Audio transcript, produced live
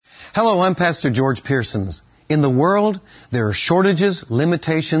Hello, I'm Pastor George Pearsons. In the world, there are shortages,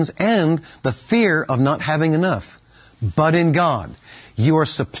 limitations, and the fear of not having enough. But in God, you are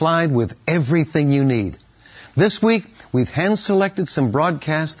supplied with everything you need. This week, we've hand-selected some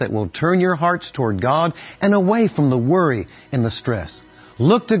broadcasts that will turn your hearts toward God and away from the worry and the stress.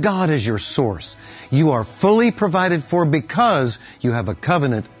 Look to God as your source. You are fully provided for because you have a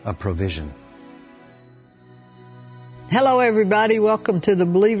covenant of provision. Hello, everybody. Welcome to the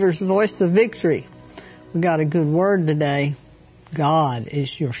Believer's Voice of Victory. We got a good word today. God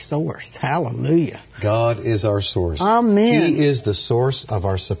is your source. Hallelujah. God is our source. Amen. He is the source of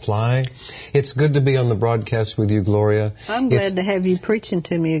our supply. It's good to be on the broadcast with you, Gloria. I'm glad to have you preaching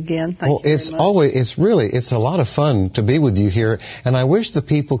to me again. Thank you very much. It's a lot of fun to be with you here. And I wish the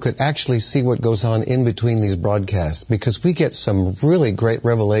people could actually see what goes on in between these broadcasts, because we get some really great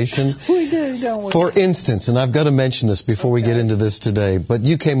revelation. We do, don't we? For instance, and I've got to mention this before we get into this today, but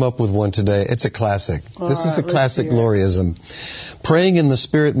you came up with one today. It's a classic. This is a classic Gloriaism. Praying in the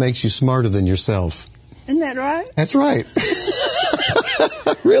Spirit makes you smarter than yourself. Isn't that right? That's right.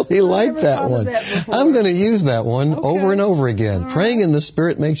 I really like that one. I'm going to use that one over and over again. All Praying in the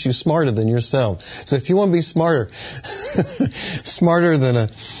Spirit makes you smarter than yourself. So if you want to be smarter, smarter than a,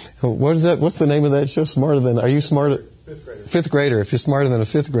 what is that? What's the name of that show? Are you smarter? Fifth grader. If you're smarter than a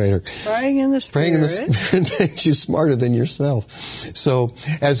fifth grader. Praying in the Spirit makes you smarter than yourself. So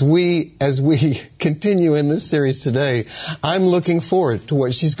as we continue in this series today, I'm looking forward to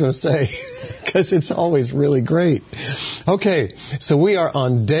what she's going to say, because it's always really great. Okay, so we are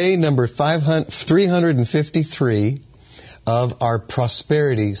on day number 353 of our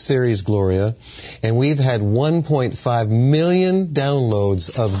Prosperity series, Gloria, and we've had 1.5 million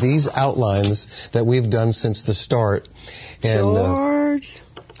downloads of these outlines that we've done since the start. And George.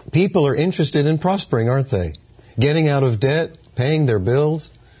 People are interested in prospering, aren't they? Getting out of debt, paying their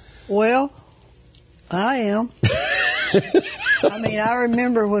bills. Well, I am. I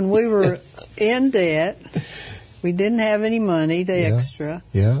remember when we were in debt. We didn't have any money, extra.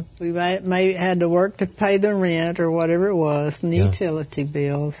 Yeah. We had to work to pay the rent or whatever it was, and the utility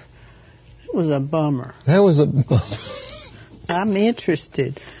bills. It was a bummer. That was a bummer. I'm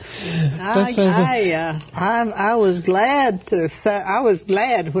interested. I was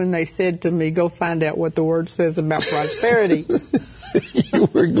glad when they said to me, "Go find out what the Word says about prosperity." You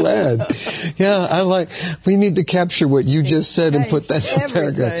were glad. Yeah, we need to capture what you just said and put that in a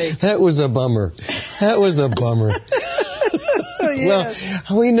paragraph. That was a bummer. Yes.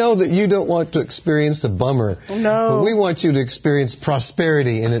 Well, we know that you don't want to experience a bummer. No. But we want you to experience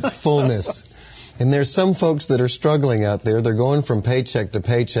prosperity in its fullness. And there's some folks that are struggling out there. They're going from paycheck to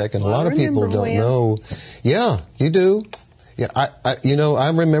paycheck, and a lot of people don't know. Yeah, you do. Yeah, I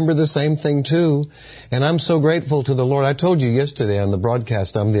remember the same thing too, and I'm so grateful to the Lord. I told you yesterday on the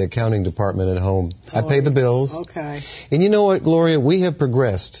broadcast, I'm the accounting department at home. I pay the bills. Okay. And you know what, Gloria? We have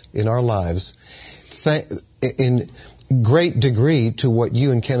progressed in our lives in great degree to what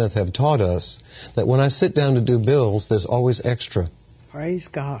you and Kenneth have taught us, that when I sit down to do bills, there's always extra. Praise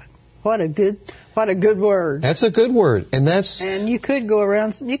God. What a good word. That's a good word. And you could go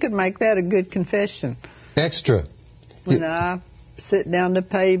around, you could make that a good confession. Extra. When I sit down to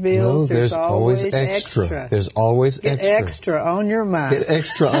pay bills, there's always extra. There's always extra. Get extra on your mind. Get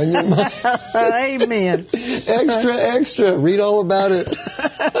extra on your mind. Amen. Extra. Read all about it.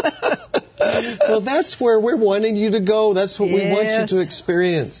 Well, that's where we're wanting you to go. That's what we want you to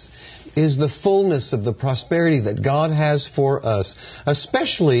experience, is the fullness of the prosperity that God has for us,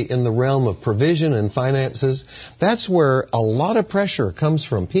 especially in the realm of provision and finances. That's where a lot of pressure comes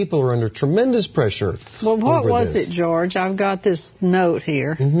from. People are under tremendous pressure. Well, what was it, George? I've got this note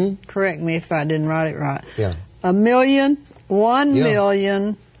here. Mm-hmm. Correct me if I didn't write it right. Yeah. 1 million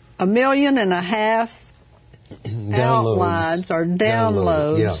and a half outlines or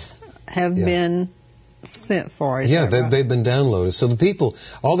downloads have been sent for. They've been downloaded. So the people,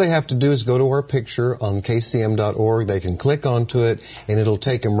 all they have to do is go to our picture on kcm.org. They can click onto it, and it'll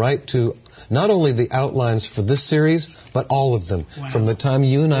take them right to not only the outlines for this series, but all of them. Wow. From the time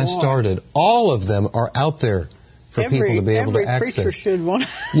you and I started, all of them are out there for people to be able to access. Every preacher should want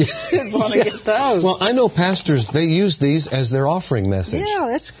to get those. Well, I know pastors, they use these as their offering message. Yeah,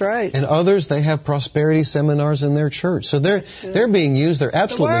 that's great. And others, they have prosperity seminars in their church. So they're being used. They're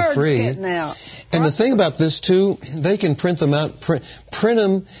absolutely free. Getting out. And the thing about this too, they can print them out, print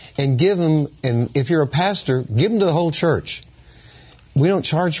them and give them, and if you're a pastor, give them to the whole church. We don't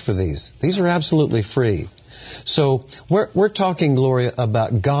charge for these. These are absolutely free. So we're talking, Gloria,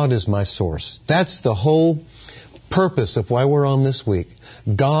 about God is my source. That's the whole purpose of why we're on this week.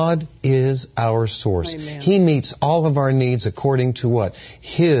 God is our source. Amen. He meets all of our needs according to what?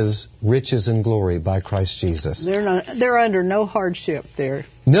 His riches and glory by Christ Jesus. They're under no hardship there.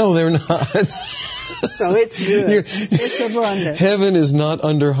 No, they're not. So it's good. It's abundant. Heaven is not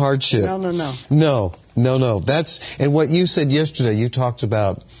under hardship. No. And what you said yesterday, you talked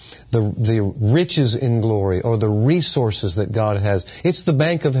about the riches in glory, or the resources that God has. It's the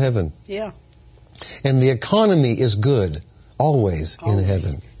bank of heaven. Yeah. And the economy is good, always in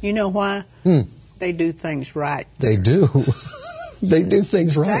heaven. You know why? They do things right. They do. They do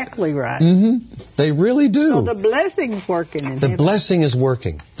things right. Exactly right. They really do. So the blessing's working in heaven. The blessing is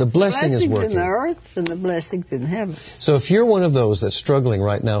working. The blessing is working. In the earth and the blessings in heaven. So if you're one of those that's struggling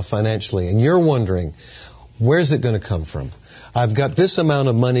right now financially, and you're wondering, where's it going to come from? I've got this amount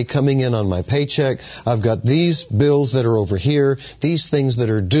of money coming in on my paycheck. I've got these bills that are over here, these things that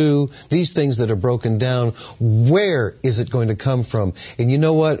are due, these things that are broken down. Where is it going to come from? And you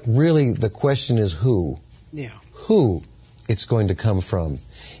know what? Really, the question is who? Yeah. Who it's going to come from.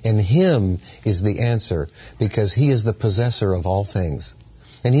 And Him is the answer, because He is the possessor of all things.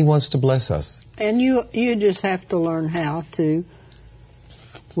 And He wants to bless us. And you just have to learn how to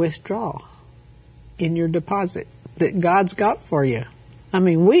withdraw in your deposit that God's got for you. I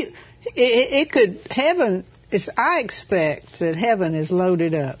mean, I expect that heaven is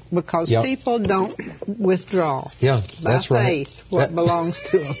loaded up because people don't withdraw by faith what belongs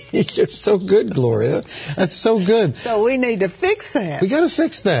to them. It's so good, Gloria. That's so good. So we need to fix that. We got to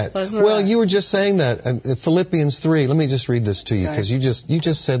fix that. That's well, right. You were just saying that in Philippians 3. Let me just read this to you, because you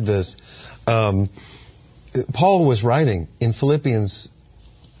just said this. Paul was writing in Philippians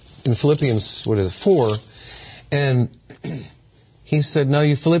 4, and he said, "Now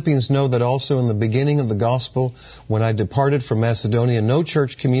you Philippians know that also in the beginning of the gospel, when I departed from Macedonia, no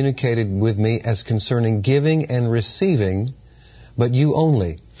church communicated with me as concerning giving and receiving, but you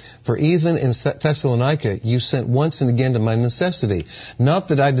only. For even in Thessalonica, you sent once and again to my necessity. Not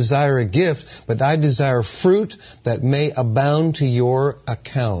that I desire a gift, but I desire fruit that may abound to your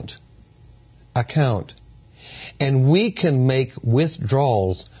account." And we can make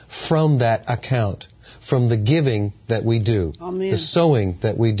withdrawals from that account, from the giving that we do, the sowing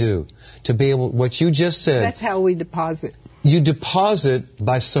that we do, to be able, what you just said. That's how we deposit. You deposit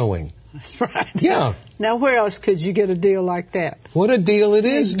by sowing. That's right. Yeah. Now, where else could you get a deal like that? What a deal it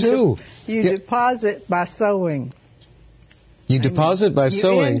is, too. You deposit by sowing. You deposit by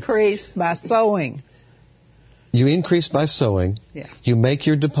sowing. You increase by sowing. You increase by sowing. Yeah. You make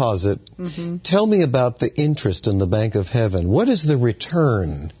your deposit. Tell me about the interest in the bank of heaven. What is the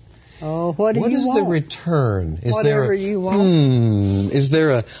return? Oh, what is want? the return? Is Whatever you want. Is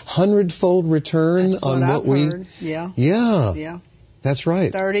there a 100-fold return That's on what I've heard. Yeah. Yeah. That's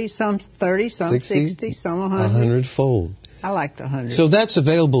right. 30, some 60, some 100. 100-fold. I like the 100. So that's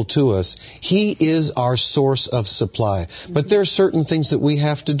available to us. He is our source of supply. But there are certain things that we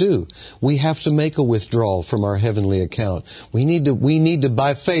have to do. We have to make a withdrawal from our heavenly account. We need to,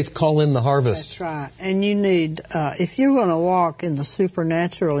 by faith, call in the harvest. That's right. And you need, if you're going to walk in the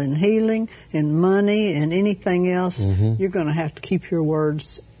supernatural, in healing, in money, and anything else, you're going to have to keep your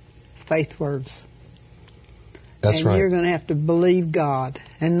words faith words. That's right. And you're going to have to believe God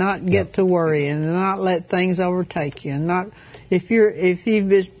and not get to worry and not let things overtake you. And not if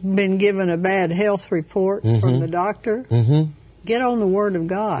you've been given a bad health report from the doctor, get on the Word of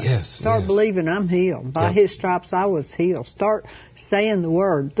God. Start believing I'm healed. By His stripes I was healed. Start saying the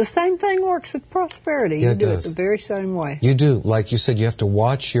Word. The same thing works with prosperity. You do it the very same way. You do. Like you said, you have to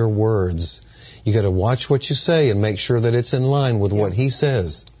watch your words. You got to watch what you say and make sure that it's in line with what He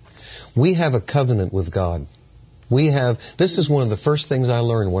says. We have a covenant with God. This is one of the first things I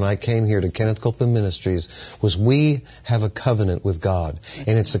learned when I came here to Kenneth Copeland Ministries, was we have a covenant with God.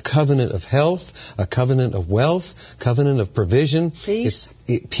 And it's a covenant of health, a covenant of wealth, covenant of provision. Peace.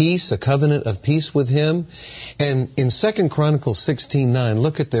 Peace, a covenant of peace with Him. And in 2 Chronicles 16:9,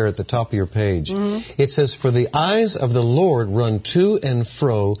 look at there at the top of your page. It says, "For the eyes of the Lord run to and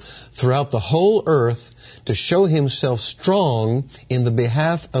fro throughout the whole earth, to show Himself strong in the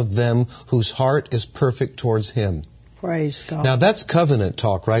behalf of them whose heart is perfect towards Him." Praise God. Now that's covenant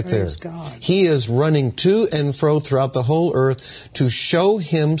talk right Praise there. God. He is running to and fro throughout the whole earth to show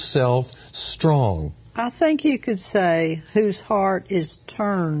Himself strong. I think you could say whose heart is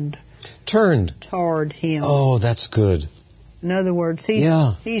turned toward Him. Oh, that's good. In other words, He's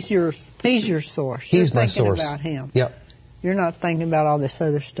your source. He's my source. About Him. Yep. You're not thinking about all this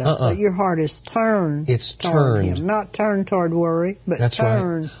other stuff. But your heart is turned toward Him. Not turned toward worry, but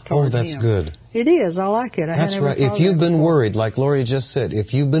turned toward Him. Oh, that's good. It is. I like it. That's right. If you've been worried, like Gloria just said,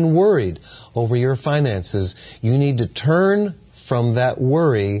 if you've been worried over your finances, you need to turn from that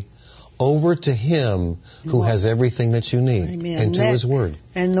worry over to Him who has everything that you need. Amen. And to His Word.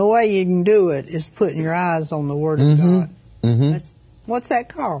 And the way you can do it is putting your eyes on the Word of God. What's that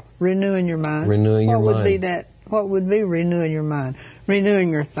called? Renewing your mind. Renewing your mind. What would be renewing your mind?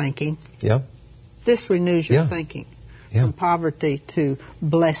 Renewing your thinking. Yeah. This renews your thinking. Yeah. From poverty to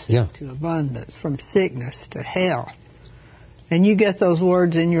blessing, to abundance, from sickness to health. And you get those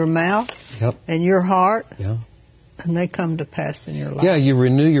words in your mouth and your heart, and they come to pass in your life. Yeah, you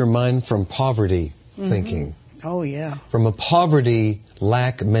renew your mind from poverty thinking. Oh, yeah. From a poverty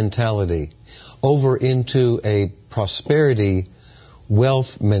lack mentality over into a prosperity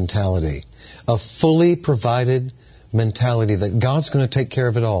wealth mentality. A fully provided mentality that God's going to take care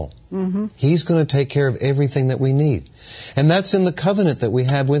of it all. He's going to take care of everything that we need. And that's in the covenant that we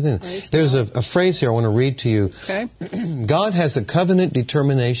have with Him. There's a phrase here I want to read to you. Okay. God has a covenant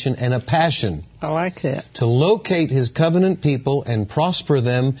determination and a passion. I like that. To locate His covenant people and prosper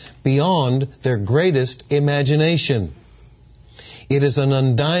them beyond their greatest imagination. It is an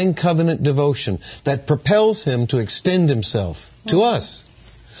undying covenant devotion that propels Him to extend Himself to us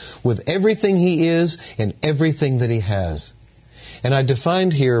with everything He is and everything that He has. And I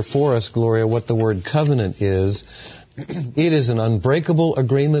defined here for us, Gloria, what the word covenant is. It is an unbreakable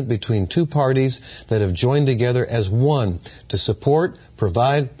agreement between two parties that have joined together as one to support,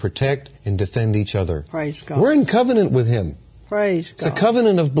 provide, protect, and defend each other. Praise God. We're in covenant with Him. Praise God. It's a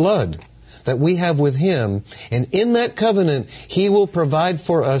covenant of blood that we have with Him. And in that covenant, He will provide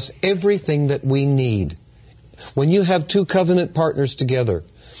for us everything that we need. When you have two covenant partners together,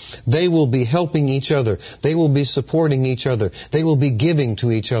 they will be helping each other. They will be supporting each other. They will be giving to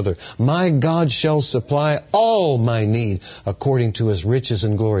each other. My God shall supply all my need according to His riches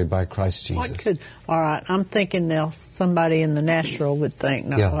and glory by Christ Jesus. All right, I'm thinking now somebody in the natural would think,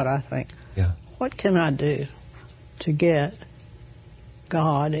 not what I think. Yeah. What can I do to get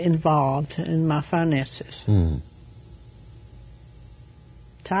God involved in my finances?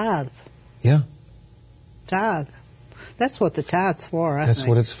 Tithe. Yeah. Tithe. That's what the tithe's for, I think. That's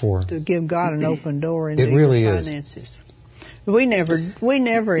what it's for. To give God an open door into it really your finances. We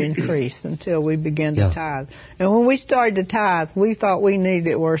never increased until we began to tithe. And when we started to tithe, we thought we needed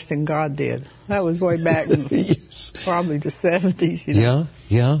it worse than God did. That was way back in probably the 70s, you know.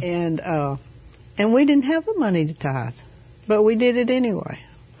 Yeah, yeah. And we didn't have the money to tithe, but we did it anyway.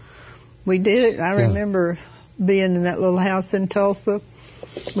 We did it. I remember being in that little house in Tulsa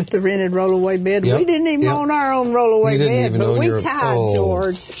with the rented rollaway bed. We didn't even own our own rollaway bed, but we tithed,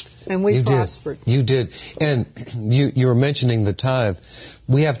 George, and we prospered. You did. And you were mentioning the tithe.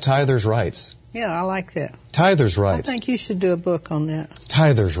 We have tithers' rights. Yeah, I like that. Tithers' rights. I think you should do a book on that.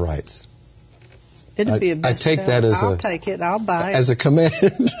 Tithers' rights. It'd be a bestseller. I take that as I'll take it. I'll buy it. As a command.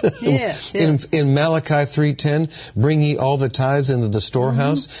 Yes. In Malachi 3:10, bring ye all the tithes into the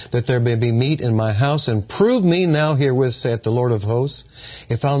storehouse, that there may be meat in my house, and prove me now herewith, saith the Lord of hosts,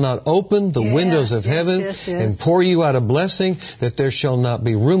 if I'll not open the windows of heaven and pour you out a blessing, that there shall not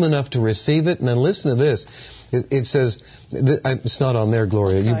be room enough to receive it. And then listen to this. It says, it's not on there,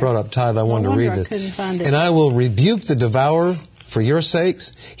 Gloria. You brought up tithe. I wanted to read this. I couldn't find it. And I will rebuke the devourer for your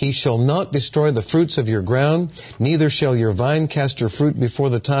sakes. He shall not destroy the fruits of your ground, neither shall your vine cast her fruit before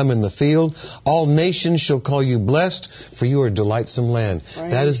the time in the field. All nations shall call you blessed, for you are a delightsome land.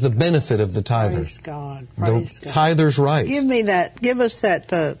 That is the benefit of the tither. Praise God. Praise the tither's rights. Give us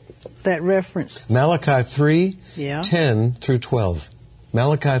that reference. Malachi 3:10 through 12.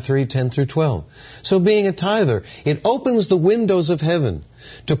 Malachi 3:10 through 12. So being a tither, it opens the windows of heaven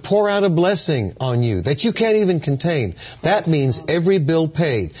to pour out a blessing on you that you can't even contain. That means every bill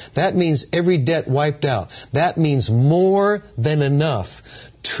paid. That means every debt wiped out. That means more than enough.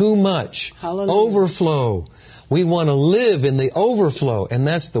 Too much. Hallelujah. Overflow. We want to live in the overflow, and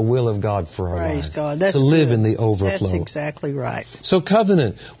that's the will of God for our lives. Praise God. That's to live in the overflow. That's exactly right. So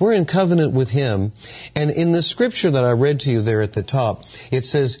covenant. We're in covenant with Him. And in the scripture that I read to you there at the top, it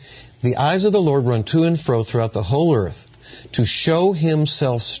says, the eyes of the Lord run to and fro throughout the whole earth to show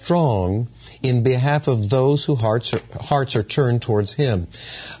Himself strong in behalf of those whose hearts are turned towards Him.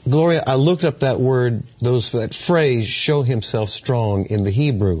 Gloria, I looked up that word, that phrase, show Himself strong in the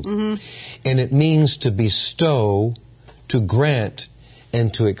Hebrew. And it means to bestow, to grant,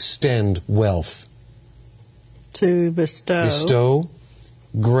 and to extend wealth. To bestow. Bestow,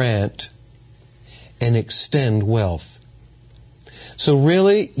 grant, and extend wealth. So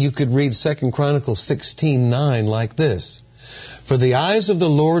really, you could read 2 Chronicles 16:9 like this. For the eyes of the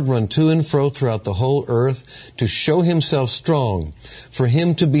Lord run to and fro throughout the whole earth to show himself strong, for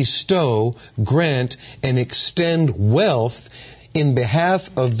him to bestow, grant, and extend wealth in behalf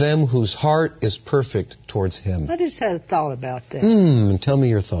of them whose heart is perfect towards him. I just had a thought about that. Tell me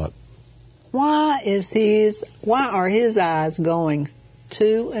your thought. Why are his eyes going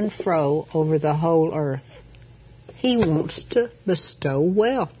to and fro over the whole earth? He wants to bestow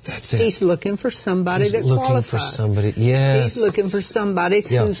wealth. That's it. He's looking for somebody that qualifies. He's looking for somebody, yes. He's looking for somebody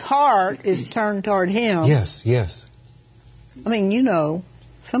whose heart is turned toward him. Yes, yes. I mean, you know,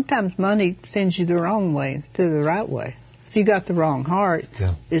 sometimes money sends you the wrong way instead of the right way. If you got the wrong heart,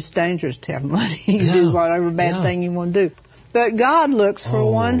 it's dangerous to have money. You do whatever bad thing you want to do. But God looks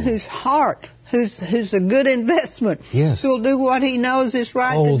for one whose heart, who's a good investment. Yes. Who'll do what he knows is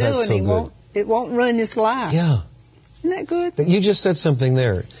right to do, that's and so it won't ruin his life. Yeah. Isn't that good? You just said something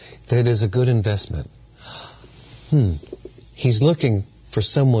there that is a good investment. He's looking for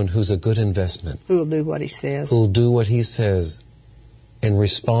someone who's a good investment. Who'll do what he says. Who'll do what he says and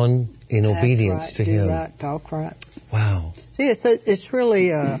respond in obedience to him. Right, talk right. Wow. See, it's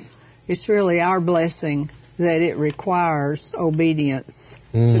really our blessing that it requires obedience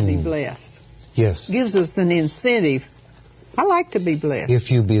to be blessed. Yes. Gives us an incentive. I like to be blessed.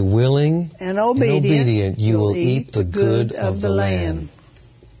 If you be willing and obedient, you will eat the good of the land.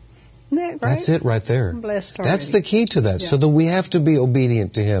 Isn't that great? That's it right there. I'm blessed already. That's the key to that, so that we have to be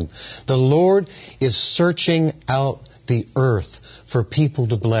obedient to him. The Lord is searching out the earth for people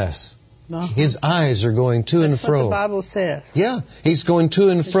to bless. His eyes are going to and fro. That's what the Bible says. Yeah, he's going to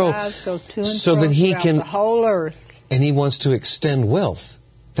and fro. His eyes go to and so fro that he can the whole earth. And he wants to extend wealth.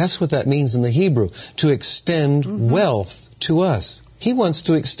 That's what that means in the Hebrew, to extend wealth to us. He wants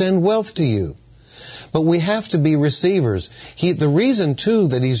to extend wealth to you. But we have to be receivers. The reason, too,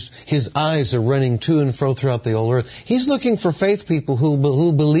 that his eyes are running to and fro throughout the whole earth, he's looking for faith people who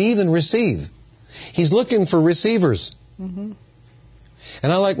believe and receive. He's looking for receivers. And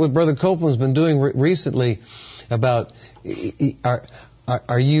I like what Brother Copeland's been doing recently about,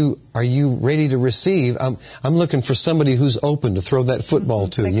 are you ready to receive? I'm looking for somebody who's open to throw that football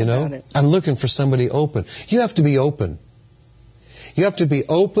to, you know? I'm looking for somebody open. You have to be open. You have to be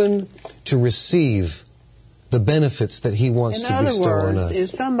open to receive the benefits that he wants to bestow on us. In other words, if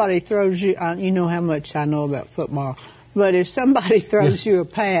somebody throws you, you know how much I know about football, but if somebody throws you a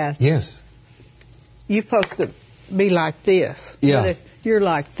pass, you're supposed to be like this. But if you're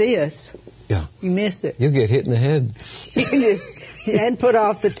like this, you miss it. You'll get hit in the head. And put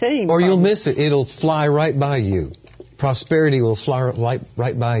off the team. Or you'll miss it. It'll fly right by you. Prosperity will fly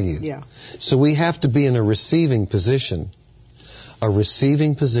right by you. Yeah. So we have to be in a receiving position. A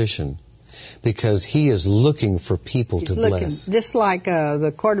receiving position. Because he is looking for people to bless. Just like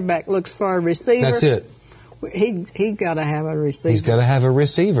the quarterback looks for a receiver. That's it. He's got to have a receiver. He's got to have a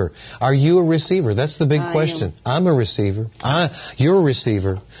receiver. Are you a receiver? That's the big question. I'm a receiver. You're a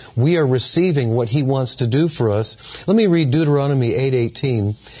receiver. We are receiving what he wants to do for us. Let me read Deuteronomy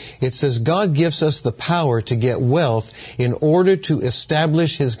 8:18. It says, God gives us the power to get wealth in order to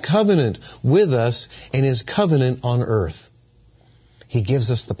establish his covenant with us and his covenant on earth. He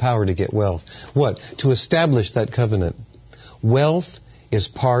gives us the power to get wealth. What? To establish that covenant. Wealth is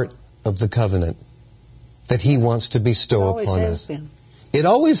part of the covenant that he wants to bestow upon us. It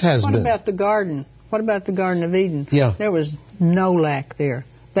always has been. What about the garden? What about the Garden of Eden? Yeah. There was no lack there.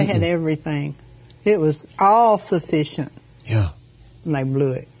 They had everything. It was all sufficient. Yeah. And they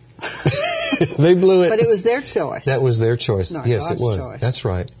blew it. They blew it. But it was their choice. That was their choice. Not yes, God's it was. Choice. That's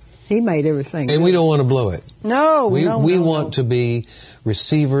right. He made everything And good. we don't want to blow it. No, we want to be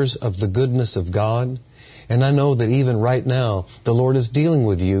receivers of the goodness of God. And I know that even right now, the Lord is dealing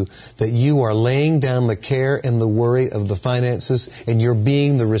with you, that you are laying down the care and the worry of the finances, and you're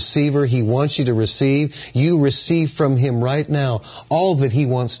being the receiver he wants you to receive. You receive from him right now all that he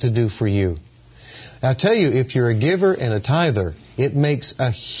wants to do for you. I'll tell you, if you're a giver and a tither, it makes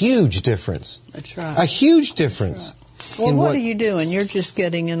a huge difference. That's right. A huge difference. Well, what are you doing? You're just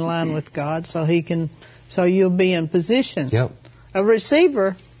getting in line with God so you'll be in position. Yep. A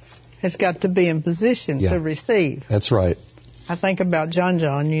receiver has got to be in position to receive. That's right. I think about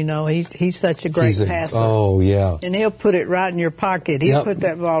John, you know, he's such a great passer. Oh, yeah. And he'll put it right in your pocket. He'll put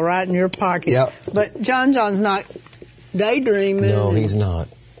that ball right in your pocket. Yep. But John's not daydreaming. No, he's not.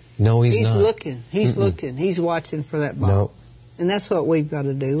 No, he's not. He's looking. He's looking. He's watching for that ball. No. And that's what we've got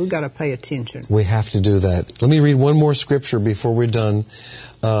to do. We've got to pay attention. We have to do that. Let me read one more scripture before we're done.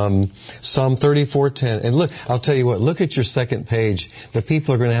 Psalm 34:10. And look, I'll tell you what, look at your second page. The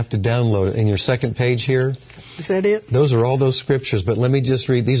people are going to have to download it. In your second page here, is that it? those are all those scriptures, but let me just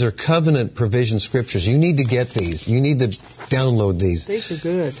read. These are covenant provision scriptures. You need to get these. You need to download these. These are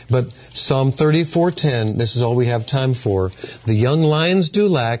good. But Psalm 34:10, this is all we have time for. The young lions do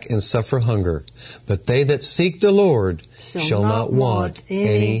lack and suffer hunger, but they that seek the Lord shall not want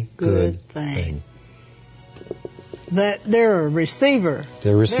any good thing. That they're a receiver.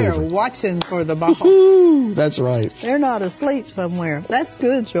 They're a receiver. They're watching for the ball. That's right. They're not asleep somewhere. That's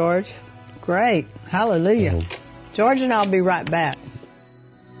good, George. Great. Hallelujah. George and I'll be right back.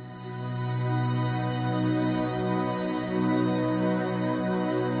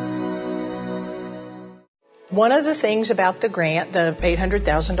 One of the things about the grant, the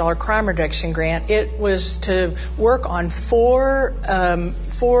 $800,000 crime reduction grant, it was to work on four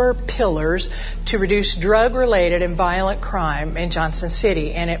pillars to reduce drug-related and violent crime in Johnson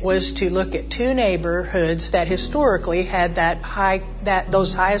City, and it was to look at two neighborhoods that historically had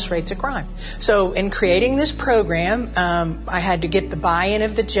those highest rates of crime. So in creating this program, I had to get the buy-in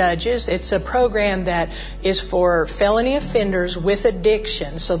of the judges. It's a program that is for felony offenders with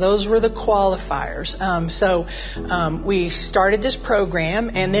addiction. So those were the qualifiers. We started this program,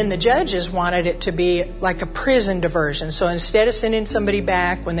 and then the judges wanted it to be like a prison diversion. So instead of sending somebody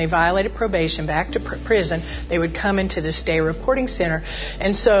back when they violated probation back to prison, they would come into this day reporting center.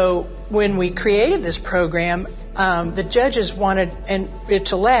 And so when we created this program, the judges wanted it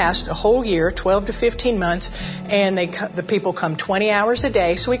to last a whole year, 12 to 15 months, and the people come 20 hours a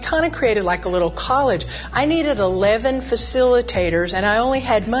day. So we kind of created like a little college. I needed 11 facilitators, and I only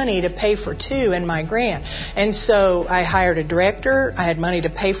had money to pay for 2 in my grant. And so I hired a director. I had money to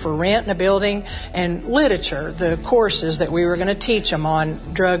pay for rent in a building and literature, the courses that we were going to teach them on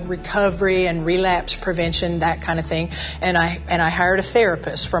drug recovery and relapse prevention, that kind of thing. And I hired a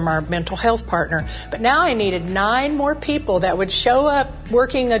therapist from our mental health partner. But now I needed 9 more people that would show up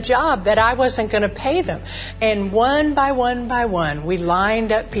working a job that I wasn't going to pay them. And one by one, we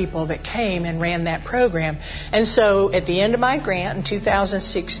lined up people that came and ran that program. And so at the end of my grant in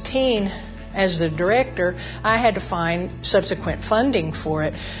 2016, as the director, I had to find subsequent funding for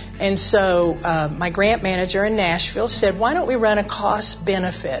it. And so my grant manager in Nashville said, why don't we run a cost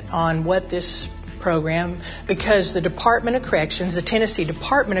benefit on what this program, because the Department of Corrections, the Tennessee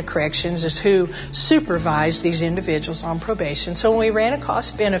Department of Corrections, is who supervised these individuals on probation. So when we ran a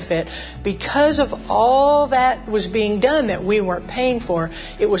cost benefit, because of all that was being done that we weren't paying for,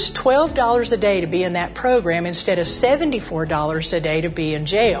 it was $12 a day to be in that program instead of $74 a day to be in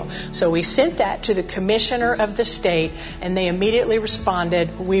jail. So we sent that to the commissioner of the state, and they immediately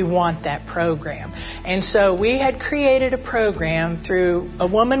responded, we want that program. And so we had created a program through a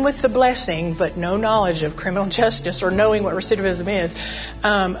woman with the blessing, but no knowledge of criminal justice or knowing what recidivism is,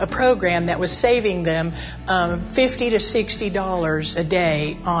 a program that was saving them $50 to $60 a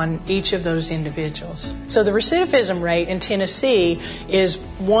day on each of those individuals. So the recidivism rate in Tennessee is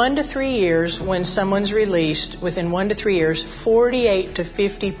 1 to 3 years when someone's released. Within 1 to 3 years, 48 to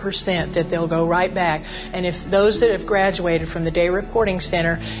 50% that they'll go right back. And if those that have graduated from the day reporting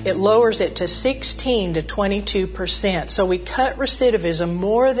center, it lowers it to 16 to 22%. So we cut recidivism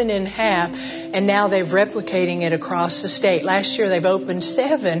more than in half, and now they're replicating it across the state. Last year they've opened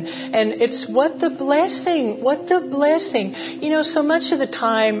 7, and it's what the blessing. You know, so much of the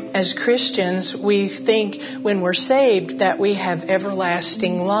time as Christians we think when we're saved that we have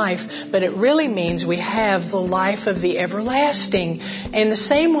everlasting life, but it really means we have the life of the everlasting. In the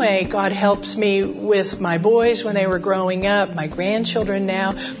same way God helps me with my boys when they were growing up, my grandchildren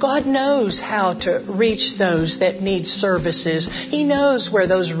now, God knows how to reach those that need services. He knows where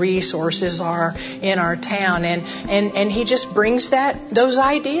those resources are in our town, and He just brings those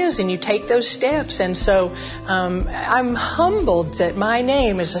ideas, and you take those steps. And so I'm humbled that my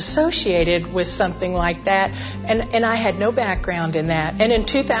name is associated with something like that, and I had no background in that. And in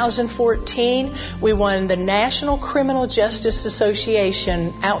 2014 we won the National Criminal Justice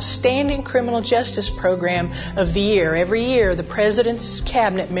Association Outstanding Criminal Justice Program of the Year. Every year the President's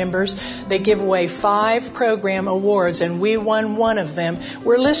Cabinet members, they give away 5 program awards, and we won one of them.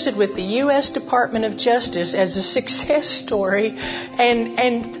 We're listed with the U.S. Department of Justice as a success story,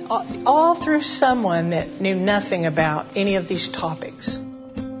 and all through someone that knew nothing about any of these topics.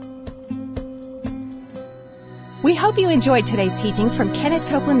 We hope you enjoyed today's teaching from Kenneth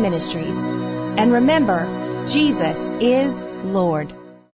Copeland Ministries. And remember, Jesus is Lord.